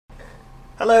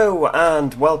Hello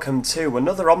and welcome to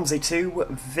another OMSI 2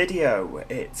 video.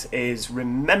 It is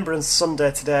Remembrance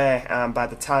Sunday today, and by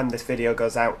the time this video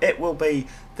goes out it will be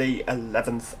the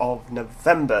 11th of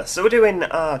November. So we're doing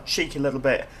a cheeky little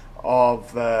bit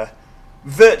of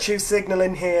virtue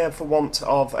signalling here, for want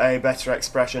of a better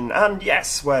expression, and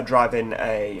yes, we're driving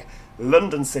a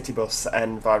London Citybus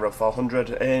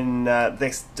Enviro400 in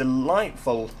this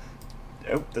delightful...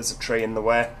 Oh, there's a tree in the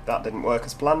way. That didn't work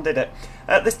as planned, did it?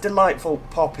 This delightful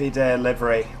poppy day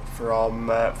livery from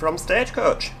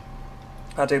Stagecoach.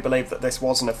 I do believe that this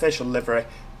was an official livery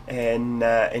in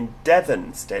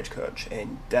Devon, Stagecoach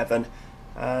in Devon.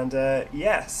 And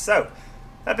yeah, so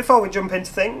before we jump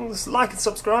into things, like and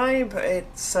subscribe. It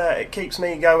keeps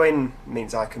me going,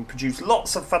 means I can produce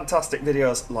lots of fantastic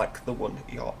videos like the one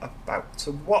you're about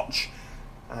to watch.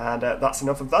 And that's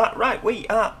enough of that. Right, we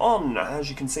are on, as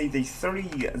you can see, the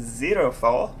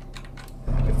 304.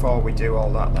 Before we do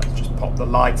all that, let's just pop the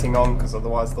lighting on, because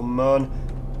otherwise they'll moan.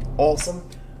 Awesome.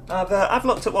 I've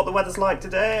looked at what the weather's like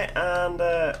today,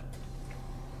 and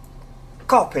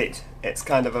copied. It's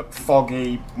kind of a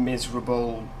foggy,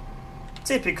 miserable,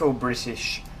 typical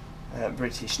British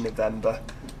November.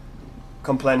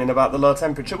 Complaining about the low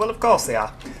temperature? Well, of course they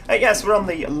are. Yes, we're on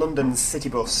the London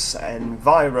Citybus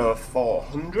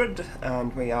Enviro400,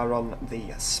 and we are on the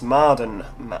Smarden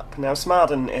map. Now,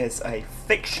 Smarden is a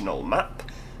fictional map,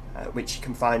 which you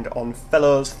can find on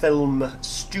Fellows Film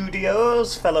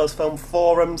Studios, Fellows Film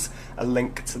Forums. A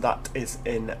link to that is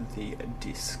in the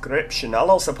description.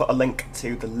 I'll also put a link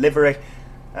to the livery,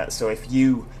 so if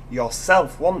you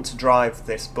yourself want to drive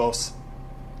this bus,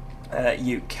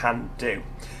 you can do.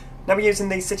 Now we're using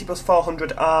the Citybus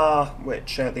 400R,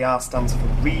 which the R stands for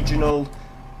regional.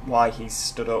 Why he's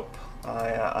stood up,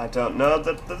 I don't know.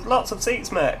 There's lots of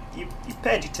seats, mate. You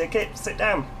paid your ticket, sit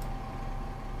down.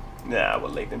 Yeah, we'll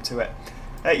leave him to it.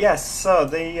 Yes, so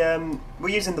we're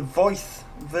using the Voith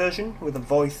version with a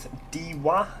Voith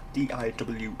DIWA,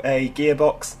 D-I-W-A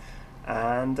gearbox.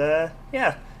 And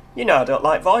yeah, you know I don't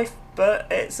like Voith, but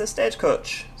it's a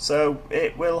Stagecoach, so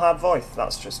it will have Voith.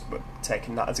 That's just, we're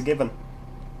taking that as a given.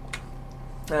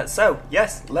 So,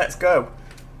 yes, let's go.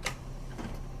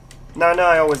 Now, I know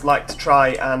I always like to try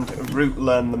and route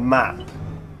learn the map.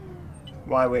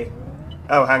 Why we...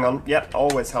 Oh, hang on. Yep,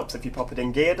 always helps if you pop it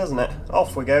in gear, doesn't it?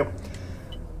 Off we go.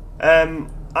 I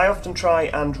often try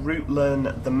and route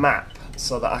learn the map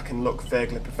so that I can look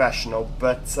vaguely professional,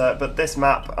 but this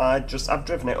map, I've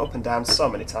driven it up and down so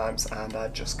many times and I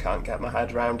just can't get my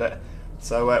head around it.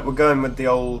 So we're going with the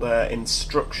old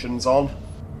instructions on.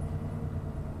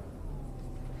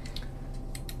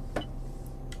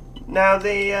 Now,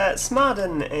 the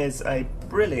Smarden is a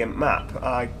brilliant map.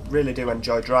 I really do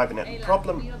enjoy driving it. The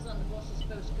problem...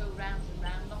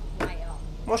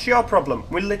 What's your problem?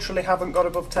 We literally haven't got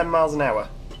above 10 miles an hour.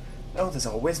 Oh, there's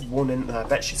always one in there. I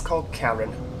bet she's called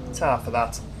Karen. Tar for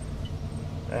that.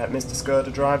 Mr.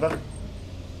 Skoda driver.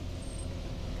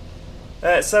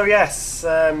 So yes,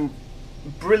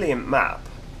 brilliant map.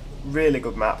 Really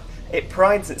good map. It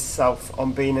prides itself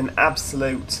on being an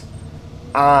absolute...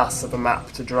 arse of a map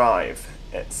to drive.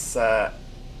 It's are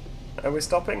we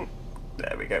stopping?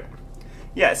 There we go.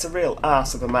 Yeah, it's a real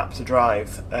arse of a map to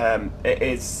drive. It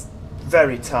is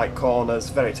very tight corners,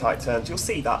 very tight turns. You'll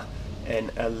see that in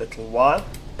a little while.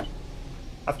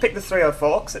 I've picked the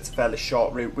 304 because it's a fairly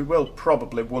short route. We will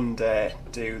probably one day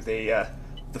do the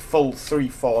full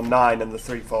 349 and the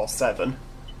 347.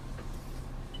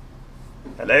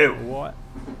 Hello. What?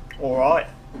 All right.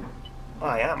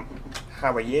 I am.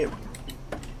 How are you?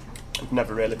 I've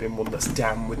never really been one that's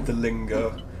down with the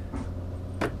lingo.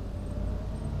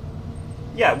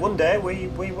 Yeah, one day we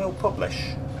will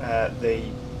publish the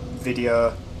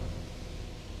video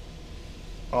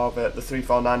of the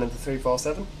 349 and the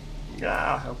 347.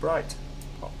 Ah, how bright.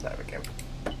 Oh, there we go.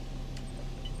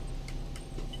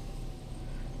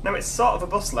 Now it's sort of a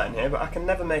bus lane here, but I can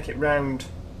never make it round,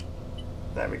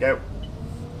 there we go,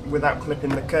 without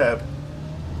clipping the curb.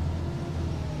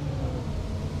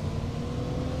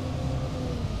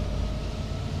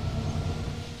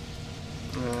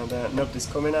 And nobody's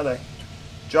coming, are they?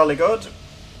 Jolly good.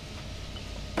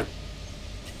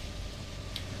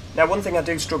 Now, one thing I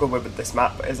do struggle with this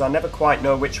map is I never quite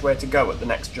know which way to go at the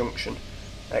next junction.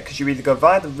 Because you either go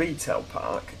via the retail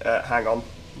park... hang on,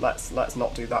 let's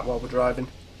not do that while we're driving.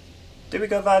 Do we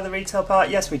go via the retail park?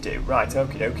 Yes, we do. Right,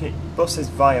 okie dokie. Buses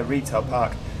via retail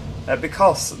park.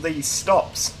 Because the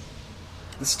stop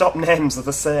names are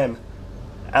the same.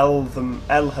 Eltham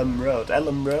Road.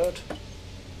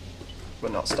 We're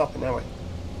not stopping, are we?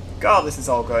 God, this is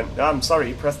all going... I'm sorry,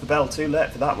 you pressed the bell too late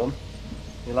for that one.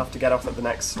 You'll have to get off at the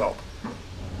next stop.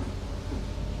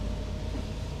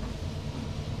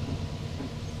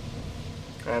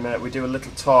 and we do a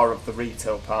little tour of the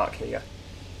retail park here.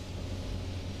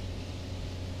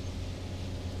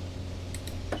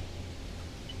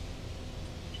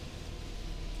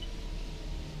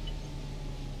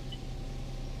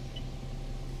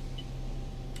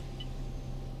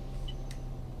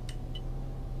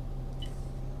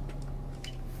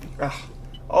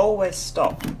 Always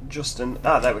stop just in...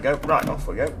 Ah, there we go. Right, off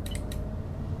we go.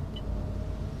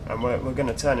 And we're going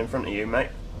to turn in front of you, mate.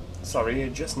 Sorry, you're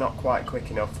just not quite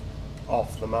quick enough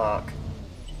off the mark.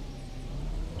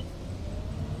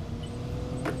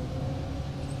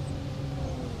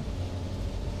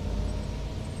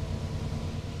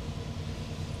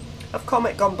 Have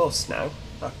Comet gone bust now?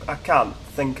 I can't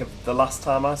think of the last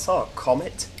time I saw a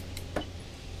Comet.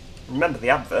 Remember the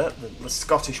advert, the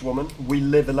Scottish woman, "We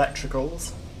live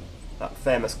electricals," that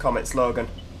famous Comet slogan.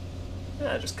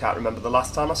 Yeah, I just can't remember the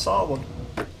last time I saw one.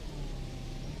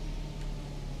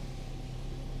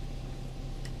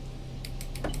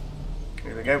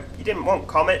 Here we go. You didn't want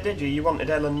Comet, did you? You wanted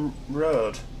Ellen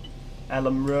Road.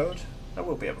 Ellen Road? I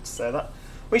will be able to say that.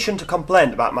 We shouldn't have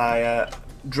complained about my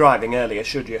driving earlier,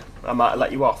 should you? I might have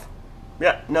let you off.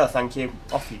 Yeah, no thank you.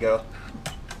 Off you go.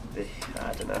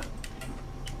 I don't know.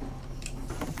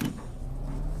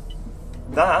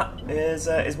 That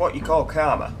is what you call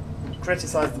karma.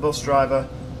 Criticise the bus driver,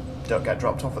 don't get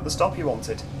dropped off at the stop you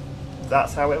wanted.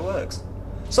 That's how it works.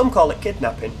 Some call it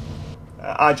kidnapping.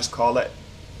 I just call it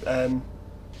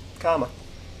karma.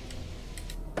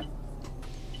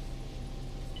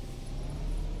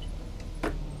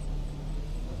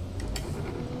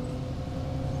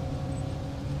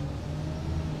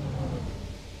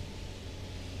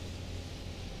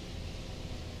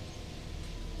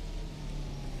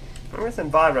 This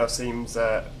Enviro seems...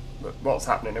 what's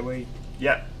happening? Are we...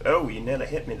 Yeah. Oh, you nearly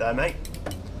hit me there, mate.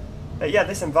 Yeah,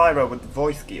 this Enviro with the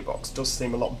voice gearbox does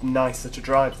seem a lot nicer to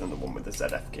drive than the one with the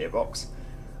ZF gearbox.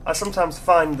 I sometimes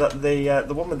find that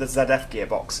the one with the ZF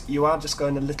gearbox, you are just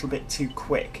going a little bit too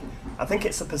quick. I think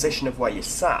it's the position of where you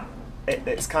sat.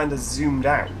 It's kind of zoomed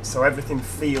out, so everything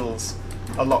feels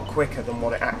a lot quicker than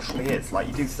what it actually is. Like,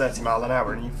 you do 30 mile an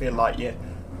hour and you feel like you're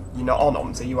not on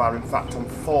OMSI, you are in fact on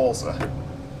Forza.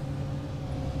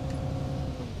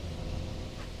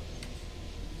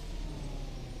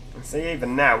 See,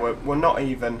 even now, we're not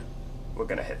even... We're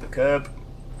going to hit the curb.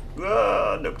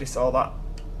 Nobody saw that.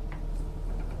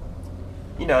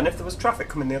 You know, and if there was traffic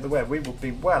coming the other way, we would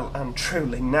be well and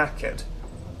truly knackered.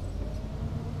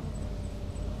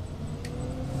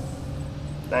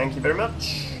 Thank you very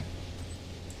much.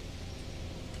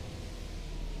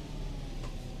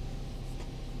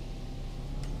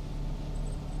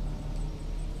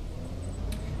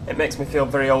 It makes me feel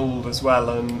very old as well,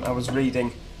 and I was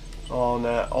reading on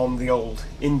the old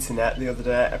internet the other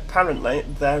day. Apparently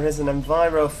there is an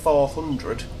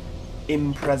Enviro400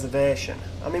 in preservation.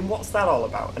 I mean, what's that all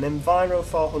about? An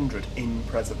Enviro400 in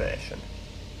preservation.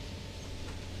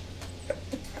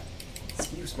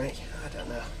 Excuse me, I don't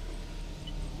know.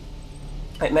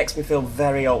 It makes me feel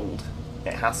very old,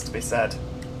 it has to be said.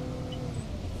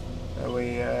 Are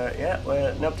we, yeah,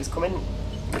 nobody's coming.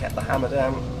 Get the hammer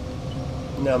down.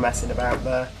 No messing about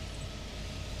there.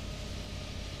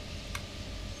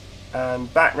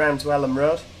 And back round to Ellen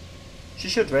Road. She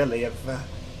should really have...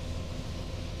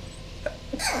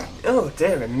 Oh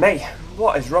dear me,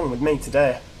 what is wrong with me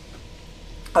today?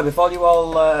 Before you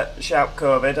all shout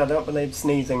COVID, I don't believe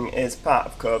sneezing is part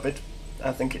of COVID.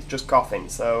 I think it's just coughing,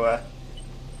 so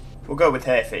we'll go with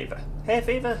hay fever. Hay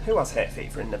fever? Who has hay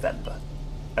fever in November?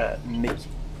 Me.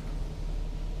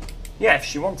 Yeah, if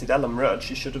she wanted Ellen Road,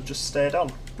 she should have just stayed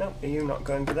on. No, are you not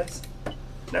going for this?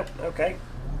 No, okay.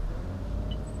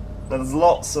 Now, there's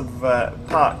lots of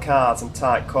parked cars and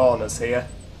tight corners here.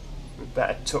 We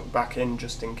better tuck back in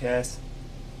just in case.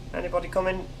 Anybody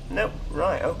coming? Nope.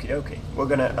 Right, okie dokie. We're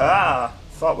gonna...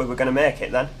 thought we were gonna make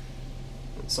it then.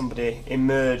 Somebody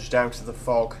emerged out of the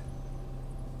fog.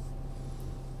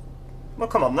 Well,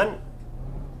 come on then.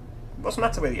 What's the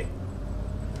matter with you?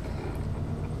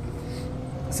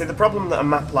 See, the problem that a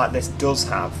map like this does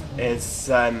have is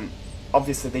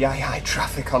obviously the AI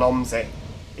traffic on OMSI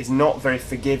is not very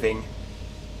forgiving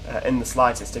in the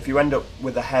slightest. If you end up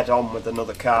with a head-on with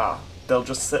another car, they'll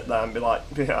just sit there and be like,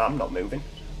 yeah, I'm not moving.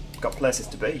 I've got places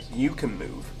to be. You can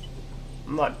move.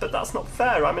 I'm like, but that's not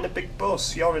fair. I'm in a big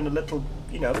bus. You're in a little,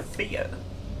 you know, Fiat.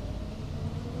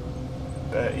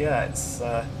 But yeah, it's...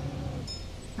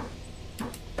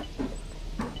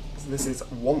 this is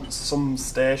Once Some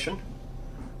Station.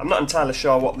 I'm not entirely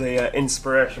sure what the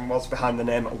inspiration was behind the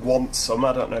name Want Some.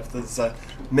 I don't know if there's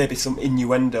maybe some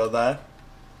innuendo there.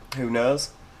 Who knows?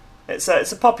 It's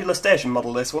a popular station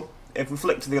model, this one. if we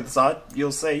flick to the other side,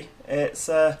 you'll see it's,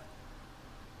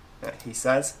 he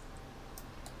says,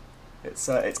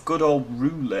 it's good old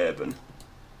Rouleben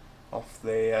off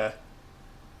the,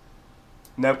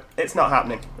 no, it's not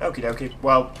happening. Okie dokie.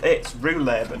 Well, it's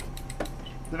Rouleben.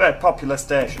 It's a very popular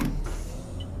station.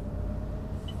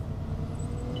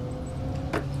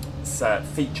 It's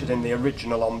featured in the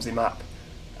original OMSI map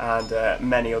and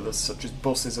many others, such as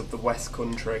Buses of the West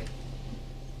Country.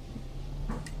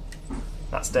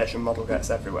 That station model gets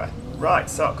everywhere. Right,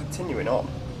 so continuing on.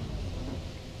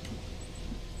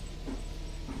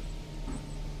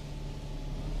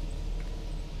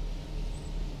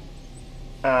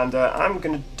 And I'm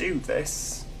going to do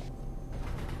this.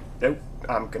 Nope,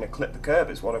 I'm going to clip the curb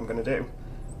is what I'm going to do.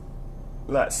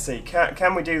 Let's see,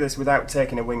 can we do this without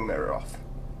taking a wing mirror off?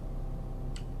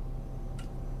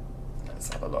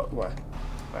 Let's have a look.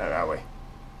 Where are we?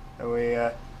 Are we,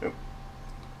 oh.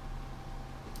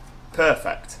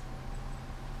 Perfect.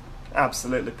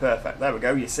 Absolutely perfect. There we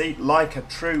go, you see, like a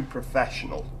true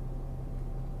professional.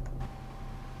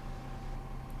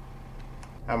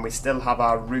 And we still have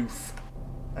our roof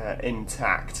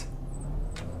intact.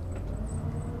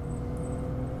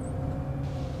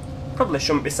 Probably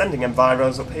shouldn't be sending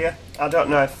Enviros up here. I don't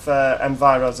know if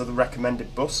Enviros are the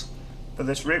recommended bus for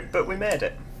this route, but we made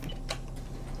it.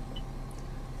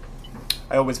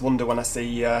 I always wonder when I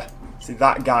see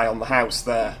that guy on the house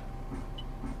there.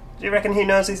 Do you reckon he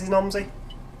knows he's in OMSI? Do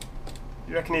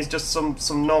you reckon he's just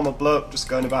some normal bloke just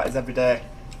going about his everyday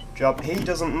job? He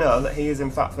doesn't know that he is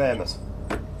in fact famous.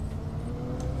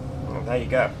 Well, there you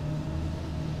go.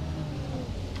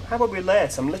 How are we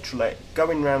late? I'm literally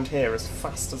going round here as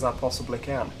fast as I possibly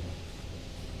can.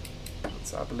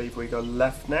 So I believe we go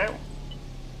left now.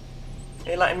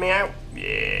 Are you letting me out?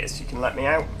 Yes, you can let me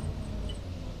out.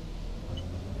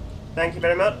 Thank you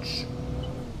very much.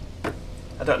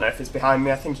 I don't know if it's behind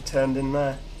me, I think he turned in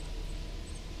there.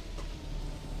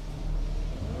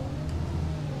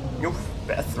 Oof,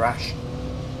 bit of thrash.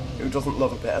 Who doesn't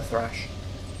love a bit of thrash?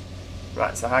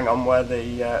 Right, so hang on, we're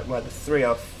the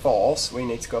 304, so we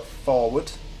need to go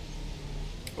forward.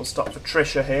 We'll stop for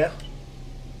Trisha here.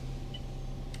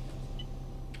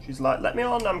 She's like, let me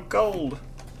on, I'm gold.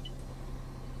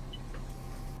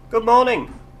 Good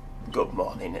morning. Good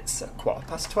morning, it's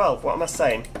 12:15. What am I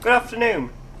saying? Good afternoon.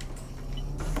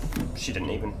 She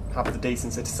didn't even have the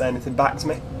decency to say anything back to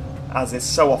me, as is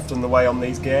so often the way on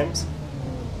these games.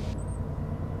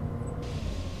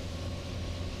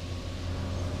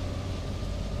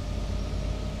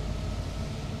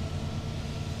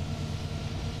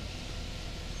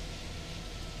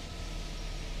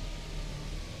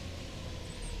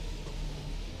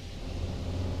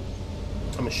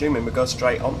 I'm assuming we go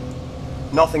straight on.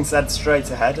 Nothing said straight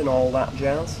ahead and all that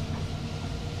jazz.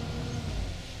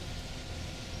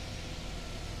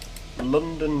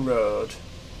 London Road.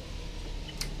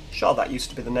 Sure, that used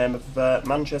to be the name of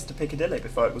Manchester Piccadilly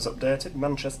before it was updated.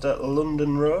 Manchester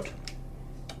London Road.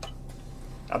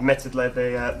 Admittedly,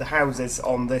 the houses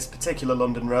on this particular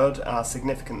London Road are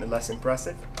significantly less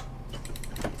impressive.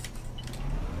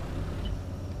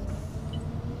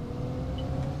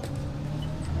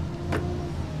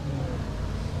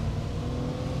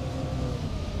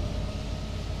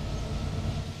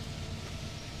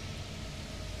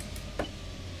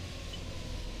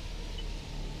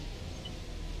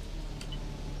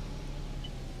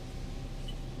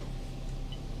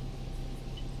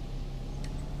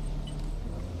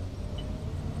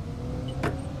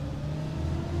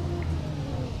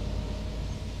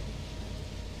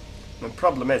 The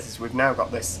problem is we've now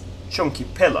got this chunky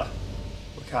pillar.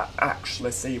 We can't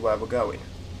actually see where we're going.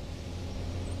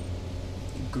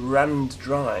 Grand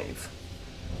Drive.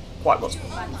 Quite what's...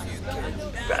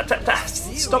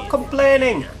 Stop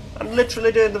complaining! I'm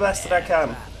literally doing the best that I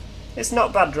can. It's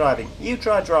not bad driving. You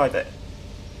try drive it.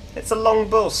 It's a long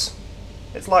bus.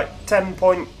 It's like 10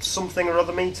 point something or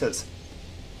other meters.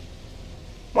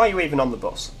 Why are you even on the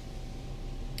bus?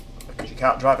 Because you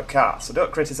can't drive a car, so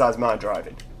don't criticise my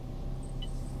driving.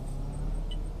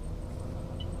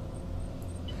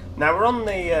 Now we're on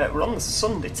the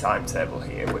Sunday timetable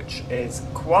here, which is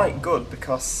quite good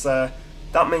because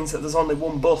that means that there's only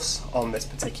one bus on this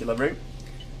particular route.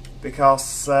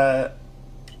 Because on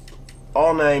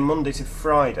a Monday to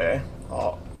Friday,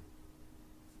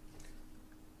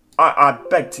 I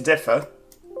beg to differ.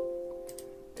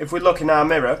 If we look in our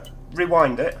mirror,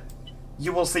 rewind it,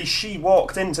 you will see she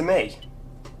walked into me.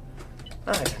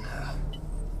 I don't know.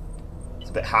 It's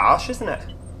a bit harsh, isn't it?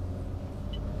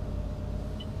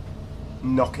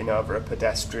 Knocking over a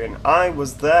pedestrian. I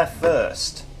was there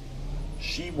first.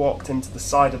 She walked into the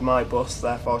side of my bus,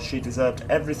 therefore she deserved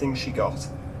everything she got.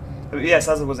 But yes,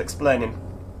 as I was explaining,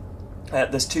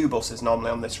 there's 2 buses normally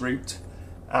on this route,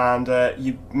 and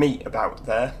you meet about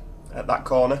there, at that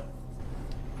corner.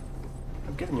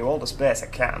 I've given you all the space I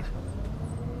can.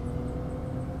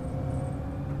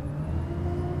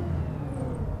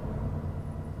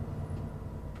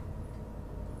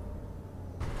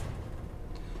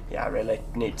 Yeah, I really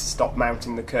need to stop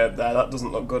mounting the curb there. That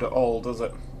doesn't look good at all, does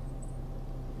it?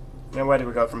 Now, where do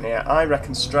we go from here? I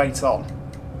reckon straight on.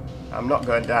 I'm not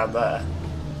going down there.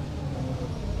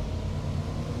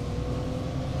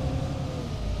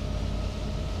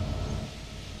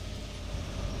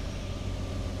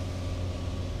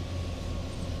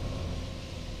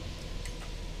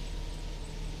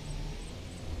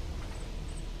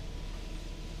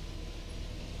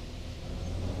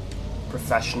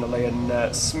 Professionally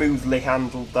and smoothly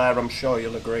handled there, I'm sure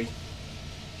you'll agree.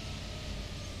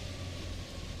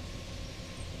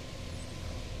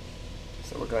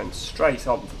 So we're going straight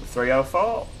on for the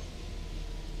 304.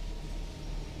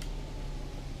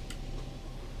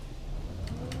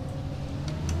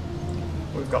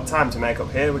 We've got time to make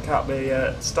up here, we can't be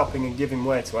stopping and giving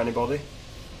way to anybody.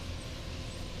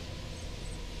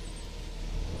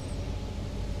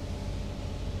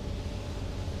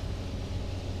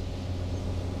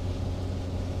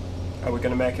 Are we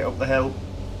going to make it up the hill?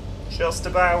 Just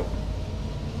about.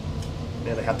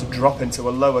 Nearly had to drop into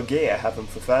a lower gear, heaven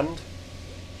forfend.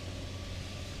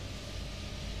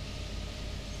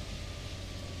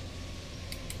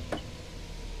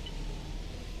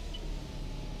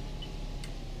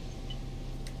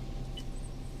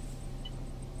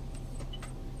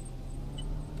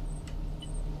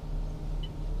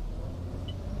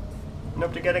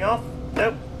 Nobody getting off?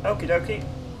 Nope. Okie dokie.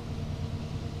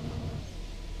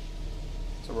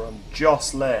 So we're on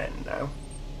Joss Lane now.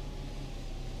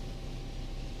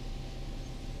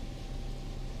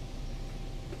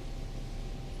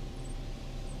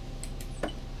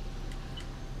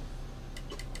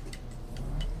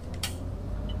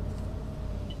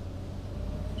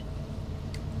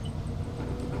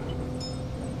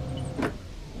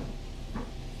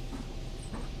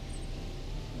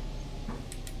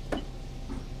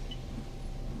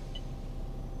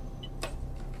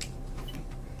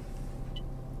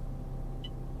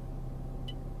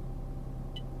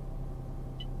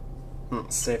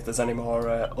 Let's see if there's any more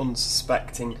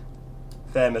unsuspecting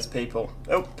famous people.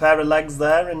 Oh, pair of legs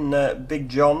there in Big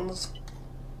John's.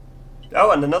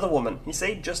 Oh, and another woman. You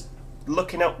see, just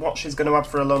looking at what she's going to have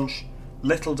for her lunch.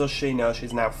 Little does she know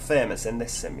she's now famous in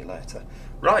this simulator.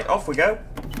 Right, off we go.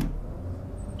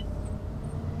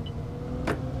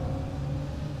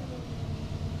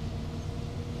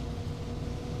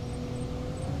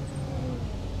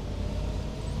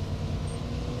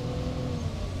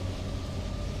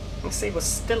 See, we're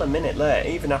still a minute late,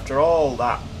 even after all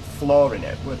that flooring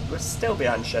it, we're still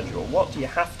behind schedule. What do you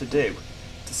have to do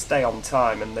to stay on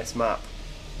time in this map?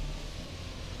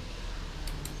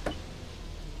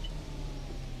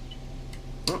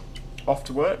 Off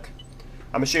to work.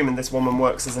 I'm assuming this woman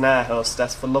works as an air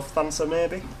hostess for Lufthansa,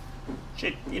 maybe?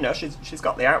 She's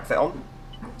got the outfit on.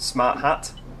 Smart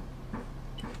hat.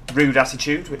 Rude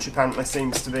attitude, which apparently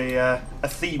seems to be a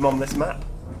theme on this map.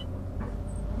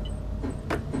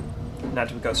 Now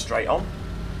do we go straight on?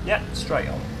 Yeah, straight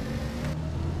on.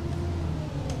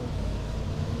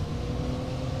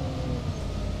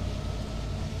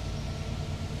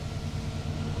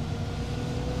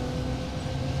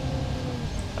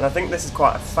 And I think this is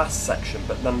quite a fast section,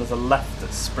 but then there's a left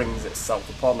that springs itself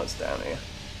upon us down here.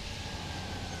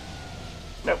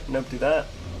 Nope, nobody there.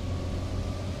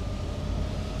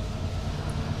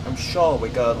 I'm sure we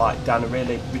go like down a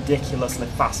really ridiculously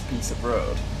fast piece of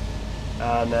road.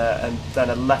 And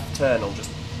then a left turn will just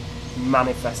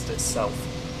manifest itself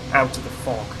out of the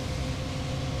fog.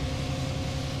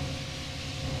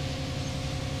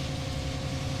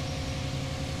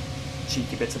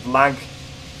 Cheeky bit of lag.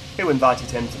 Who invited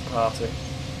him to the party?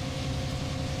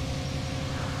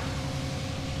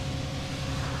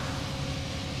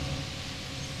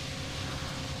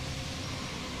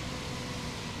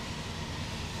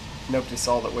 Nobody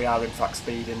saw that we are in fact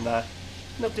speeding there.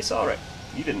 Nobody saw it.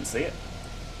 You didn't see it.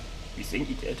 You think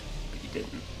you did, but you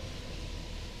didn't.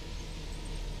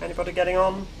 Anybody getting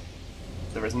on?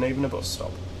 There isn't even a bus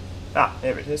stop. Ah,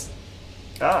 here it is.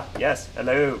 Ah, yes,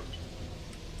 hello.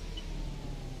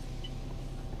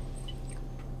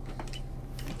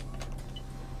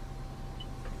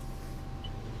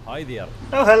 Hi there.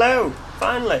 Oh, hello!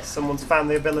 Finally, someone's found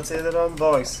the ability of their own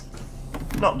voice.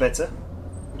 Not bitter.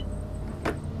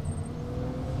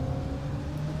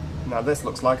 Now this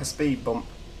looks like a speed bump.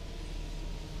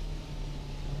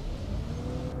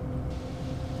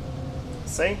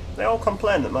 See? They all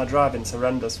complain that my driving's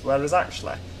horrendous, whereas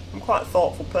actually, I'm quite a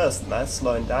thoughtful person there,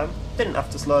 slowing down. Didn't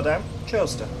have to slow down,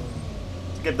 chose to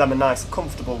give them a nice,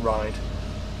 comfortable ride.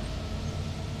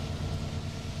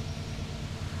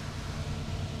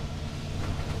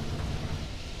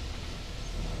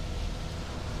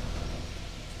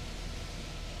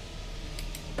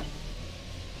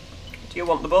 Do you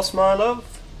want the bus, my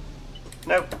love?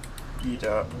 No, you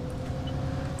don't.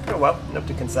 Oh well,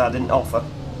 nobody can say I didn't offer.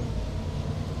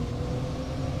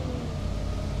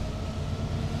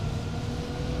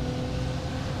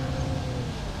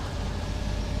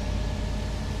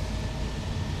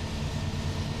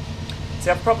 See,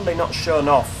 I've probably not shown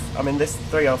off. I mean, this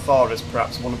 304 is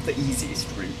perhaps one of the easiest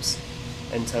routes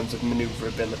in terms of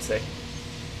manoeuvrability.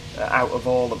 Out of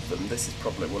all of them, this is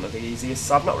probably one of the easiest.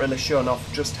 So I've not really shown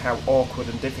off just how awkward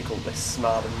and difficult this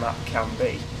Smarden map can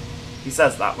be. He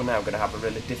says that we're now going to have a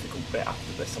really difficult bit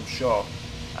after this, I'm sure.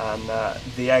 And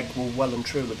the egg will well and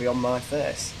truly be on my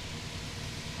face.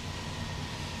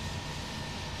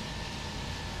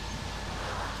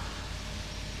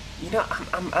 You know,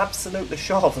 I'm absolutely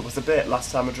sure there was a bit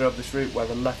last time I drove this route where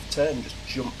a left turn just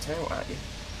jumped out at you.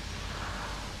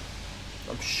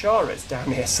 I'm sure it's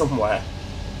down here somewhere.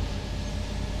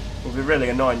 It will be really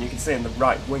annoying. You can see in the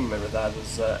right wing mirror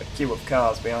there's a queue of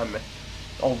cars behind me.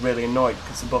 All really annoyed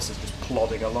because the bus is just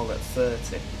plodding along at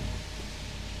 30.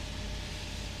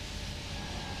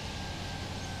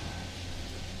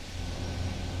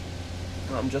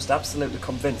 I'm just absolutely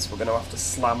convinced we're going to have to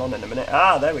slam on in a minute.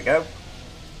 Ah, there we go.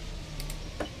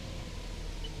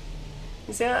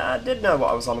 You see, I did know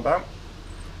what I was on about.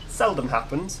 Seldom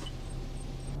happens.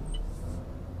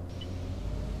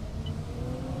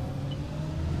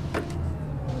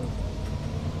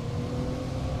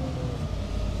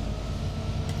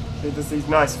 There's these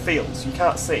nice fields you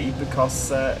can't see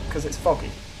because it's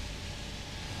foggy.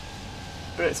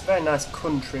 But it's a very nice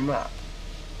country map.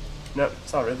 No,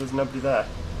 sorry, there's nobody there.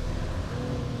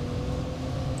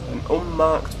 An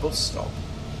unmarked bus stop.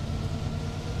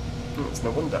 It's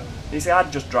no wonder. You see,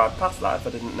 I'd just drive past that if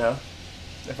I didn't know.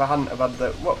 If I hadn't have had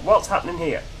the... What's happening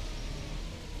here?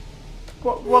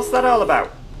 What's that all about?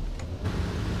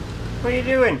 What are you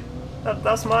doing?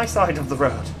 That's my side of the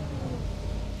road.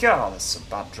 God, there's some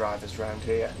bad drivers round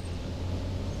here.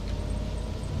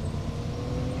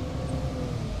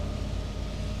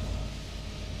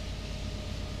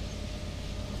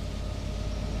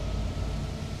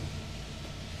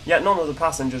 Yet none of the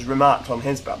passengers remarked on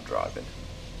his bad driving.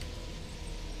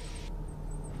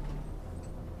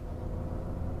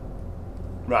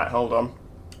 Right, hold on.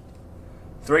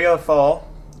 304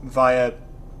 via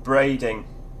Brading.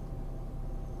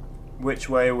 Which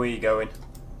way are we going?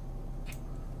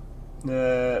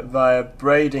 Via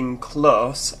Brading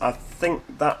Close. I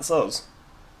think that's us.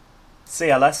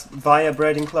 CLS via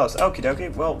Brading Close. Okie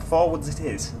dokie, well, forwards it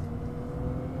is.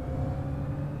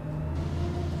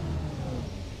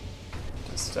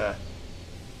 Just a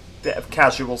bit of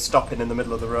casual stopping in the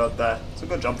middle of the road there. It's a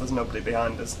good job there's nobody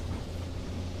behind us.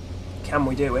 Can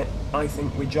we do it? I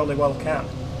think we jolly well can.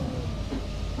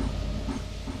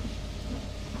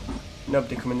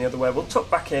 Nobody coming the other way. We'll tuck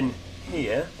back in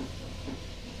here.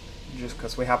 Just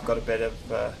because we have got a bit of...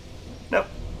 Nope,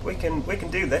 we can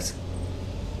do this.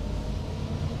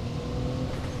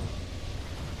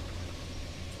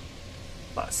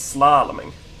 Like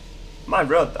slaloming. My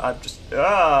road that I've just...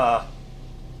 Ah,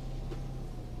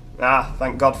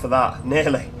 thank God for that.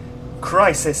 Nearly.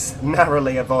 Crisis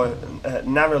narrowly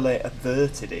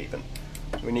averted even.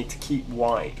 We need to keep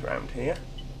wide round here.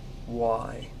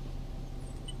 Why?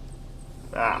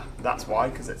 Ah, that's why,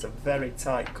 because it's a very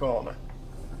tight corner.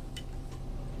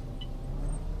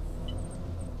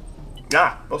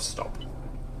 Ah, bus stop.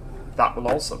 That will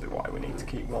also be why we need to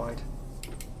keep wide.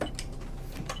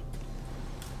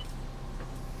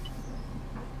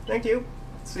 Thank you.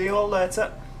 See you all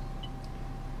later.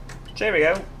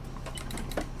 Cheerio.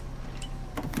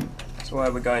 So where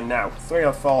are we going now?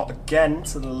 304 again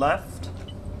to the left.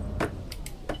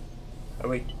 Are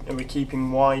we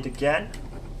keeping wide again?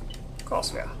 Of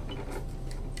course we are.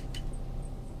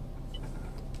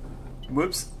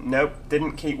 Whoops, nope,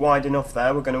 didn't keep wide enough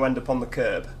there. We're going to end up on the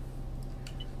curb.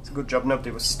 It's a good job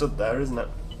nobody was stood there, isn't it?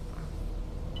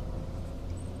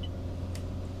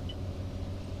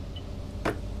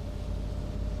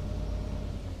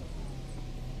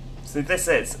 See, this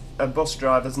is a bus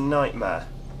driver's nightmare.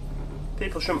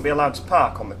 People shouldn't be allowed to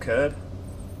park on the curb,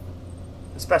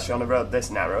 especially on a road this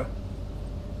narrow.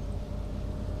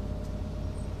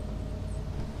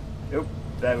 Oh,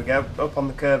 there we go, up on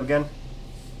the curb again.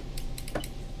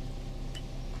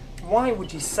 Why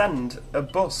would you send a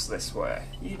bus this way?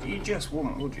 You just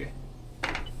wouldn't, would you?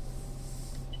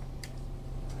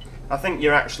 I think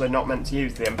you're actually not meant to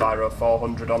use the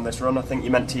Enviro400 on this run. I think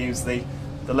you're meant to use the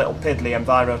little piddly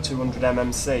Enviro200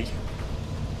 MMC.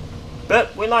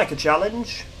 But we like a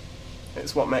challenge.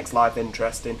 It's what makes life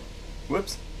interesting.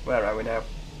 Whoops, where are we now?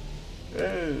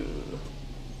 Oh.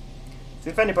 See,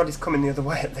 if anybody's coming the other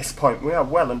way at this point, we are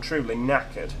well and truly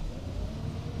knackered.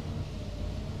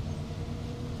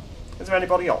 Is there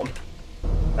anybody on?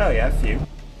 Oh yeah, a few.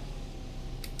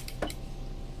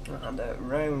 And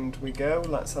round we go.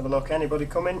 Let's have a look. Anybody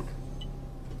coming?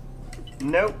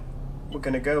 Nope. We're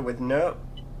going to go with no.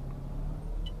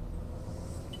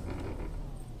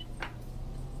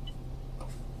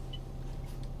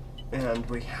 And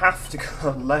we have to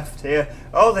go left here.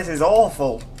 Oh, this is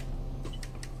awful.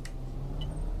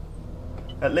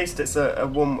 At least it's a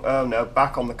one... Oh no,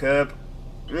 back on the curb.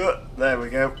 Ugh, there we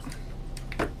go.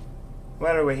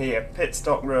 Where are we here?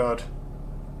 Pitstock Road.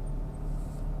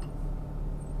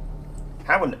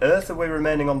 How on earth are we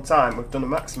remaining on time? We've done a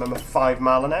maximum of 5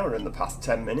 miles an hour in the past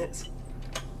 10 minutes.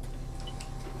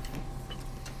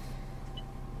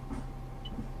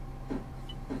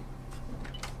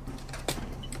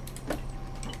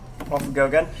 Off we go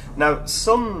again. Now,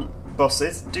 some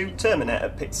buses do terminate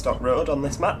at Pitstock Road on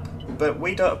this map, but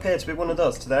we don't appear to be one of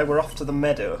those today. We're off to the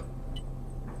meadow.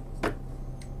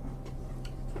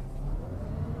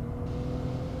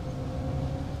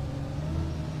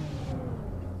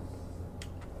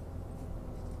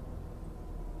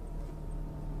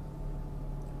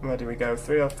 Where do we go?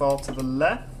 3 or 4 to the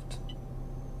left?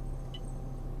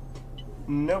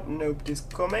 Nope, nobody's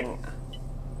coming.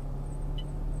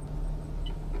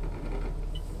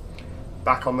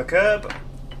 Back on the curb.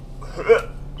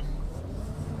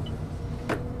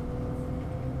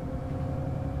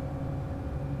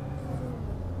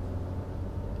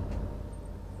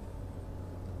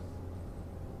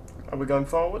 Are we going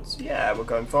forwards? Yeah, we're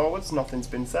going forwards. Nothing's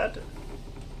been said.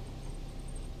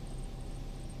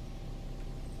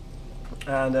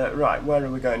 And right, where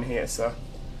are we going here? So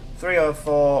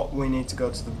 304, we need to go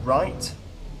to the right.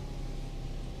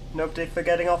 Nobody for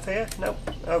getting off here? Nope.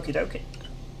 Okie dokie.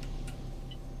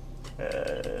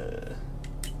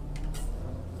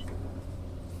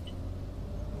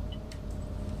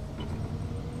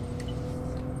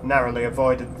 Narrowly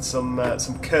avoided some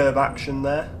curb action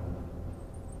there.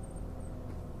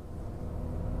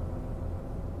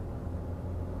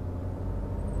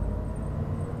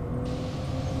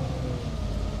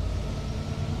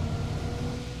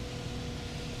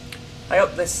 I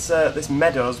hope this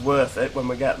meadow's worth it when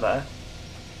we get there.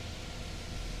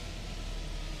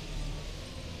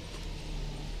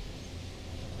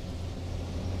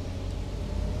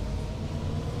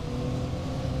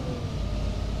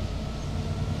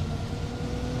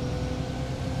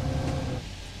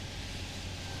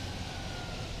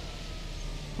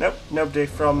 Nope, nobody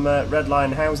from Red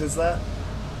Lion Houses there.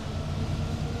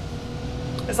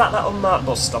 Is that unmarked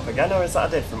bus stop again, or is that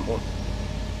a different one?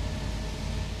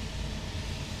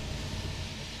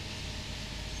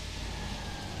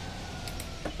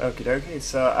 Okie dokie,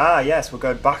 so, yes, we're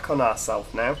going back on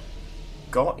ourselves now.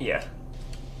 Got ya.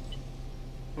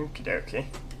 Okie dokie.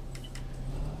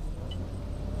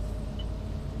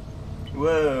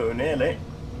 Whoa, nearly.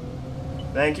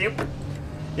 Thank you.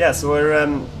 Yeah, so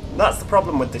we're, that's the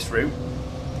problem with this route.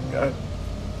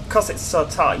 Because it's so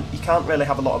tight, you can't really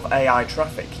have a lot of AI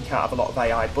traffic, you can't have a lot of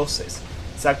AI buses.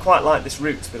 So I'd quite like this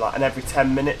route to be like an every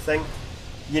 10-minute thing.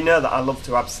 You know that I love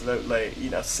to absolutely,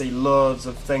 see loads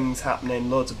of things happening,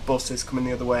 loads of buses coming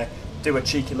the other way, do a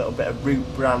cheeky little bit of route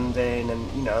branding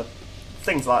and,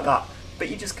 things like that. But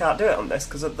you just can't do it on this,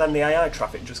 because then the AI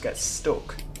traffic just gets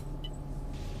stuck.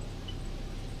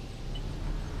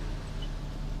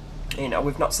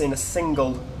 We've not seen a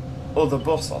single other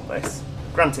bus on this.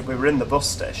 Granted, we were in the bus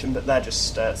station, but they're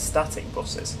just static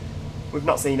buses. We've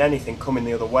not seen anything coming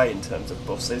the other way in terms of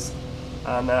buses,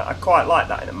 and I quite like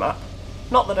that in a map.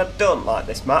 Not that I don't like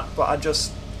this map, but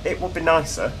it would be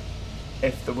nicer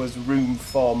if there was room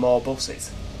for more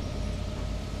buses.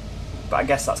 But I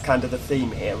guess that's kind of the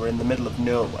theme here. We're in the middle of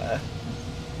nowhere,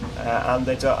 and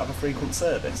they don't have a frequent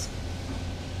service.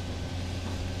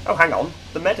 Oh, hang on,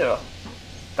 the meadow.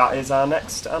 That is our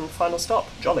next and final stop.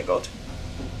 Jolly good.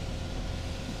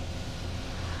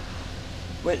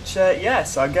 Which,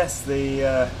 yes, I guess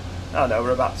oh no,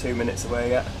 we're about 2 minutes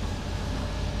away yet.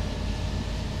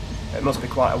 It must be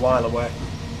quite a while away.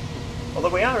 Although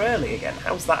we are early again.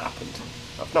 How's that happened?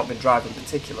 I've not been driving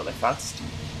particularly fast.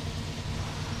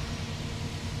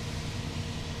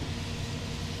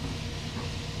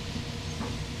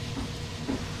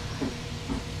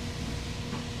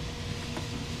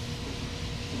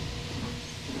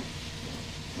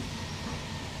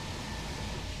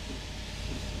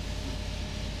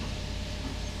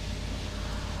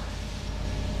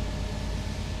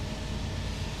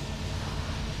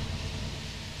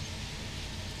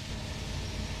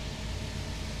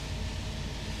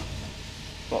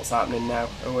 What's happening now?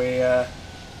 Are we, oh,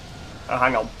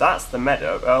 hang on, that's the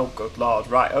meadow. Oh, good lord.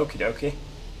 Right, okie dokie.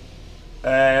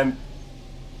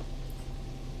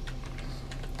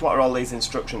 What are all these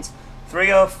instructions?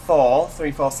 304,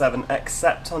 347,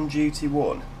 except on duty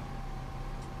 1.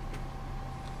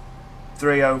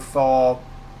 304...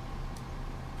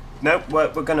 Nope,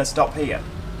 we're going to stop here.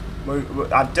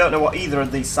 I don't know what either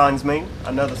of these signs mean.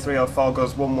 I know the 304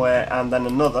 goes one way and then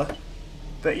another.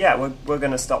 But yeah, we're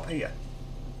going to stop here.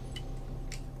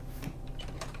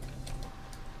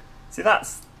 See,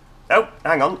 that's... Oh,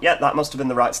 hang on. Yeah, that must have been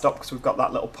the right stop because we've got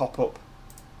that little pop-up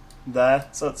there.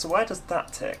 So where does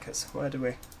that take us? Where do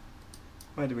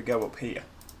we go up here?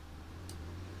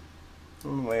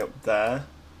 All the way up there.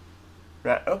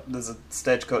 Right, oh, there's a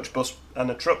stagecoach bus and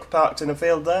a truck parked in a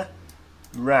field there.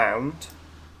 Round.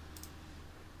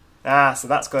 Ah, so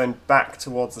that's going back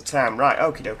towards the town. Right,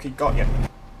 okie dokie, got you.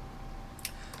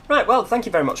 Right, well, thank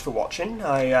you very much for watching.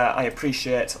 I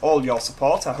appreciate all your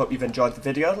support. I hope you've enjoyed the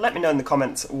video. Let me know in the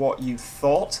comments what you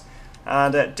thought.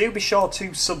 And do be sure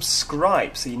to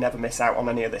subscribe so you never miss out on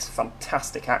any of this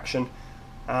fantastic action.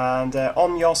 And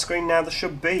on your screen now there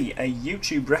should be a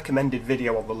YouTube recommended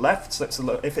video on the left, so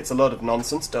if it's a load of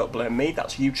nonsense, don't blame me,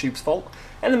 that's YouTube's fault.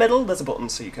 In the middle there's a button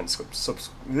so you can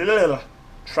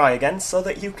try again so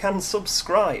that you can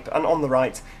subscribe, and on the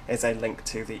right is a link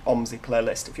to the OMSI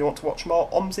playlist if you want to watch more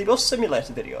OMSI Bus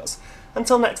Simulator videos.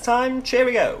 Until next time,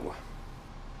 cheerio!